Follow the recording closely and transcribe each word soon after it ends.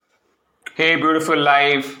Hey, beautiful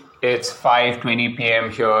life. It's 5:20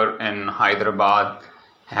 p.m. here in Hyderabad,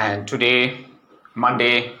 and today,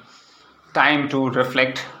 Monday, time to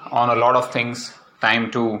reflect on a lot of things,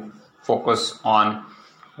 time to focus on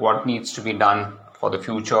what needs to be done for the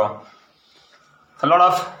future. A lot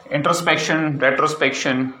of introspection,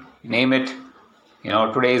 retrospection, name it.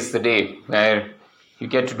 Today is the day where you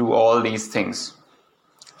get to do all these things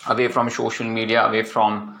away from social media, away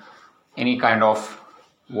from any kind of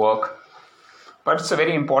work. But it's a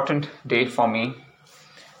very important day for me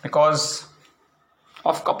because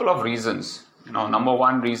of a couple of reasons. Number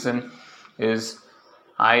one reason is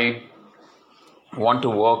I want to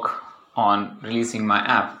work on releasing my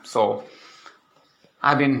app. So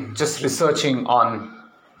I've been just researching on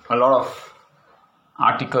a lot of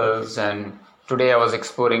articles, and today I was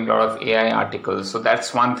exploring a lot of AI articles. So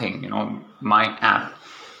that's one thing, my app.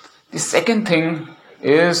 The second thing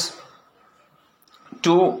is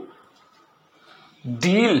to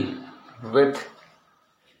deal with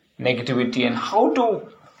negativity and how to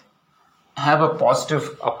have a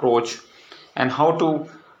positive approach and how to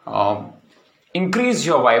increase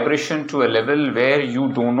your vibration to a level where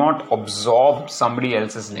you do not absorb somebody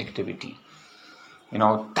else's negativity.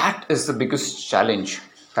 That is the biggest challenge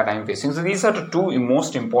that I'm facing. So these are the two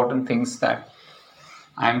most important things that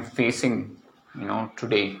I'm facing,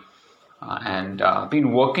 today, and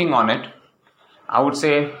been working on it. I would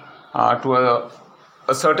say to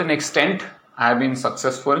a certain extent I have been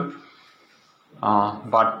successful,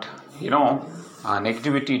 but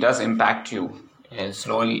negativity does impact you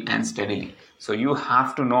slowly and steadily, so you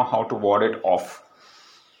have to know how to ward it off.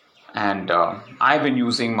 And I've been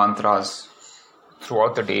using mantras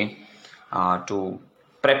throughout the day to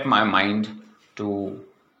prep my mind to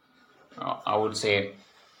I would say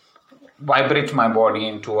vibrate my body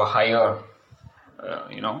into a higher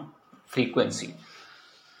frequency.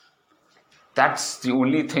 That's the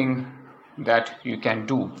only thing that you can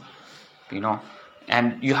do,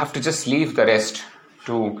 and you have to just leave the rest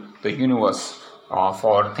to the universe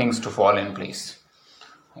for things to fall in place.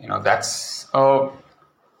 That's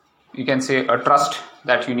you can say a trust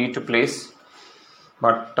that you need to place.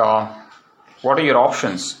 But what are your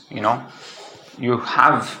options? You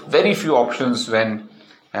have very few options when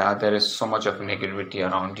there is so much of negativity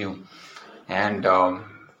around you, and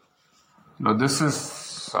this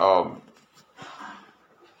is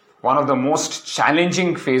one of the most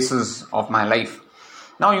challenging phases of my life.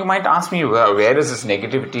 Now you might ask me, where is this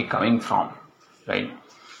negativity coming from, right?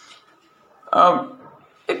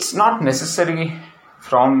 It's not necessarily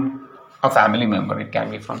from a family member. It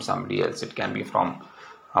can be from somebody else. It can be from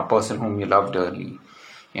a person whom you loved early.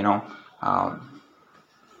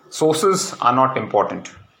 Sources are not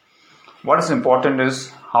important. What is important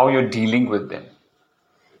is how you're dealing with them,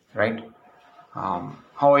 right? How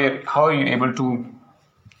are you able to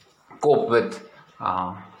cope with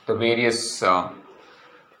the various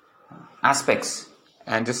aspects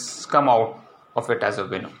and just come out of it as a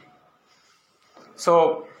winner.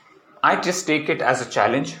 So I just take it as a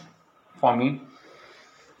challenge for me,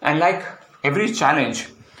 and like every challenge,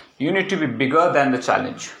 you need to be bigger than the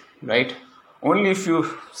challenge, right? Only if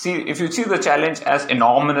you see the challenge as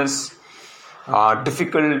enormous,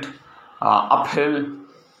 difficult, uphill,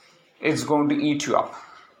 it's going to eat you up.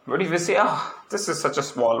 But if you say, this is such a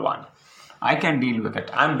small one, I can deal with it.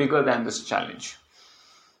 I'm bigger than this challenge.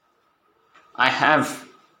 I have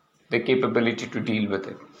the capability to deal with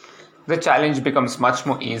it. The challenge becomes much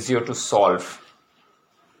more easier to solve,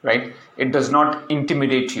 right? It does not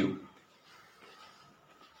intimidate you.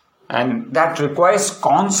 And that requires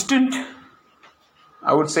constant,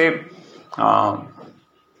 I would say,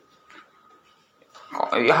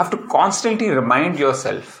 you have to constantly remind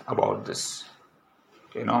yourself about this,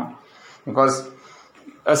 because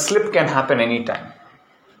a slip can happen anytime.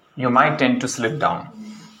 You might tend to slip down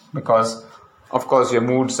because, of course, your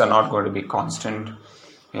moods are not going to be constant.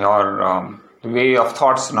 Your way of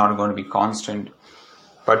thoughts are not going to be constant.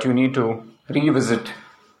 But you need to revisit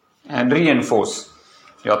and reinforce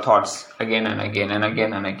your thoughts again and again and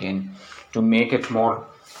again and again to make it more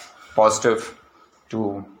positive,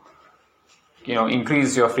 to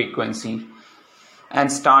increase your frequency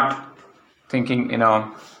and start thinking in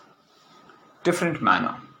a different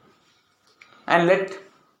manner and let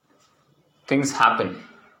things happen,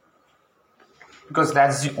 because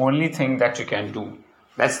that's the only thing that you can do.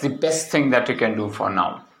 That's the best thing that you can do for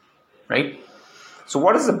now, right? So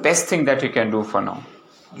what is the best thing that you can do for now?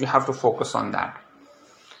 You have to focus on that.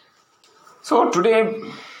 So today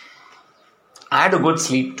I had a good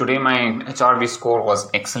sleep. Today my HRV score was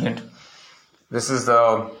excellent. This is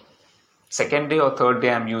the second day or third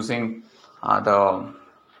day I'm using the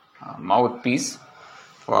mouthpiece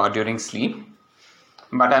for during sleep,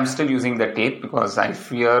 but I'm still using the tape because I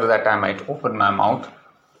fear that I might open my mouth.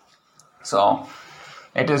 So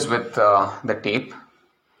it is with the tape,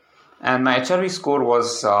 and my HRV score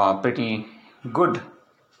was pretty good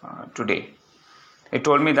today. It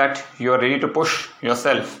told me that you are ready to push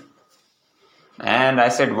yourself, and I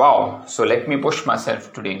said, wow, so let me push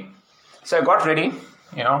myself today. So I got ready,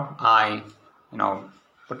 I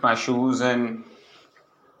put my shoes in,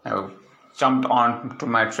 I jumped on to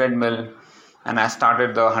my treadmill, and I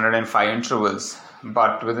started the 105 intervals.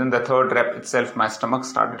 But within the third rep itself, my stomach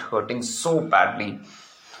started hurting so badly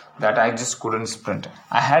that I just couldn't sprint.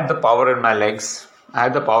 I had the power in my legs, I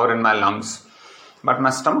had the power in my lungs, but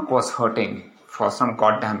my stomach was hurting for some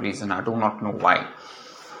goddamn reason. I do not know why.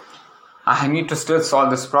 I need to still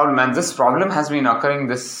solve this problem, and this problem has been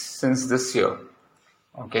occurring since this year.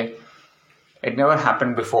 Okay, it never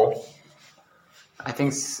happened before. I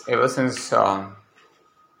think ever since Jan,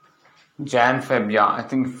 Feb, I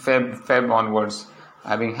think Feb onwards,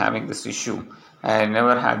 I've been having this issue. I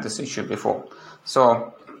never had this issue before.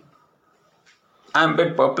 So I'm a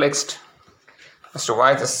bit perplexed as to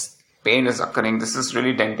why this pain is occurring. This is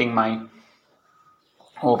really denting my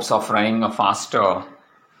hopes of running a faster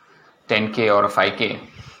 10K or a 5K,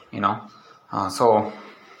 so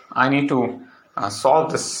I need to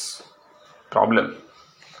solve this problem.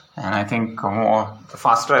 And I think the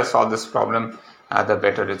faster I solve this problem, the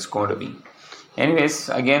better it's going to be. Anyways,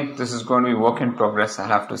 again, this is going to be work in progress. I'll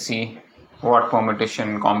have to see what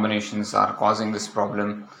permutation combinations are causing this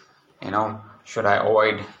problem. Should I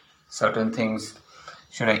avoid certain things?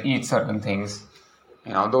 Should I eat certain things?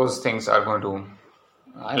 Those things are going to,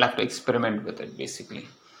 I'll have to experiment with it basically.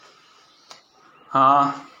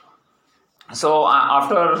 So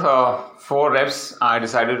after 4 reps, I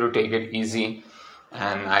decided to take it easy,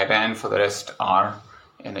 and I ran for the rest hour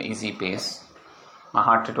in an easy pace. My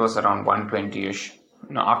heart rate was around 120-ish.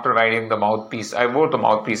 After riding the mouthpiece, I wore the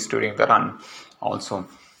mouthpiece during the run also.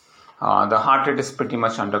 The heart rate is pretty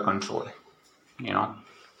much under control.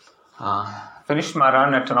 Finished my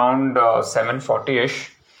run at around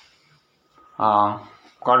 7:40-ish.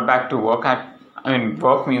 Got back to work.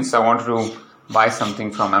 Work means I wanted to buy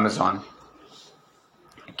something from Amazon.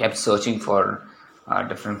 I kept searching for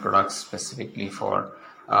different products, specifically for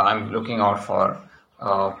I'm looking out for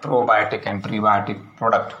probiotic and prebiotic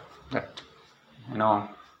product that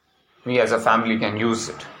we as a family can use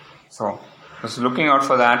it. So I was looking out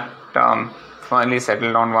for that. Finally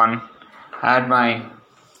settled on one. Had my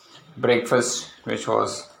breakfast, which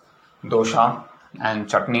was dosha and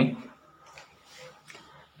chutney,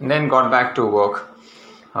 and then got back to work.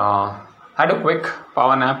 Had a quick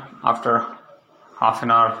power nap after half an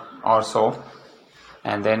hour or so,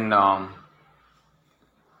 and then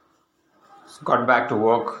got back to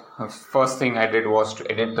work. First thing I did was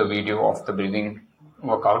to edit the video of the breathing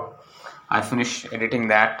workout. I finished editing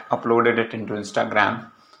that, uploaded it into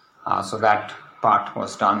Instagram, so that part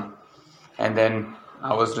was done. And then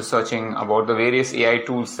I was researching about the various AI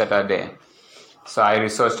tools that are there. So I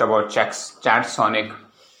researched about ChatSonic,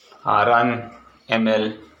 Run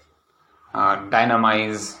ML,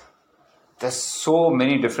 Dynamize. There's so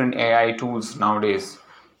many different AI tools nowadays.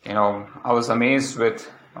 I was amazed with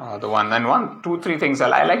the one. And 2, 3 things.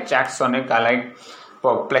 I like ChatSonic. I like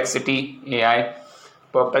Perplexity AI.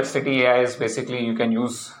 Perplexity AI is basically you can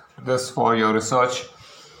use this for your research.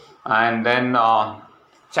 And then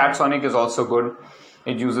ChatSonic is also good.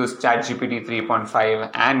 It uses ChatGPT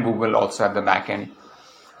 3.5 and Google also at the back end.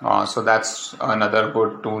 So that's another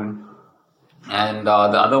good tool. And the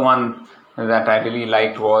other one that I really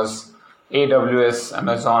liked was AWS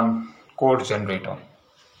Amazon Code Generator.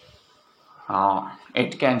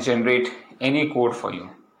 It can generate any code for you.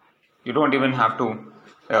 You don't even have to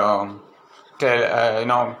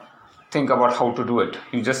think about how to do it.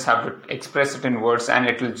 You just have to express it in words, and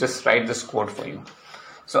it will just write this code for you.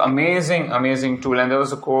 So amazing tool. And there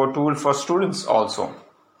was a core tool for students also,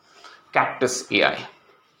 Cactus AI.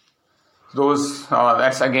 Those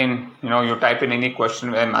that's again, you type in any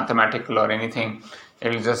question, mathematical or anything,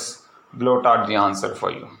 it will just blurt out the answer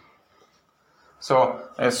for you. So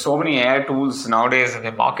there's so many AI tools nowadays in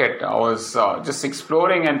the market. I was just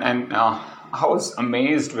exploring and I was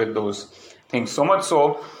amazed with those things. So much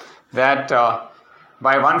so that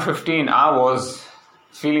by 1:15 I was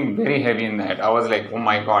feeling very heavy in the head. I was like, oh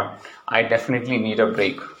my God, I definitely need a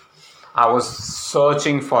break. I was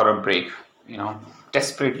searching for a break,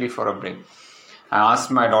 desperately for a break. I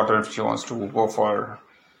asked my daughter if she wants to go for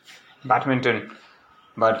badminton,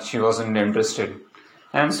 but she wasn't interested.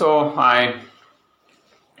 And so I,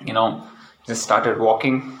 just started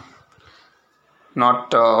walking.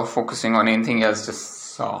 not focusing on anything else,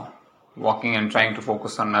 just walking and trying to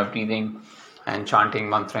focus on my breathing and chanting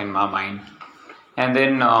mantra in my mind. And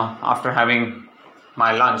then after having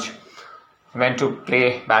my lunch, went to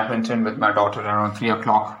play badminton with my daughter around 3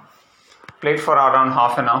 o'clock. Played for around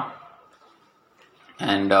half an hour,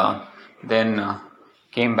 and then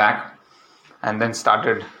came back and then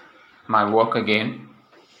started my work again.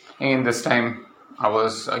 And this time I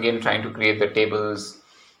was again trying to create the tables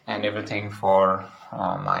and everything for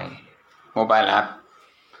my mobile app.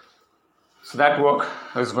 So that work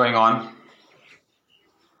is going on.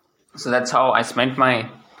 So that's how I spent my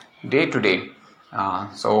day today.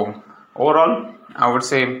 So overall, I would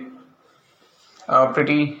say a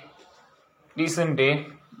pretty decent day.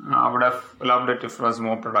 I would have loved it if it was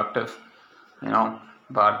more productive,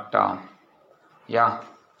 But yeah,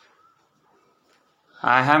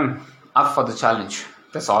 I am up for the challenge.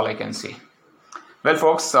 That's all I can say. Well,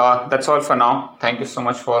 folks, that's all for now. Thank you so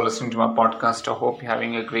much for listening to my podcast. I hope you're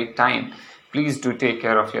having a great time. Please do take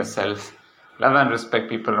care of yourself. Love and respect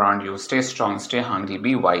people around you. Stay strong, stay hungry,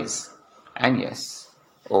 be wise. And yes,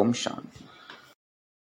 Om Shanti.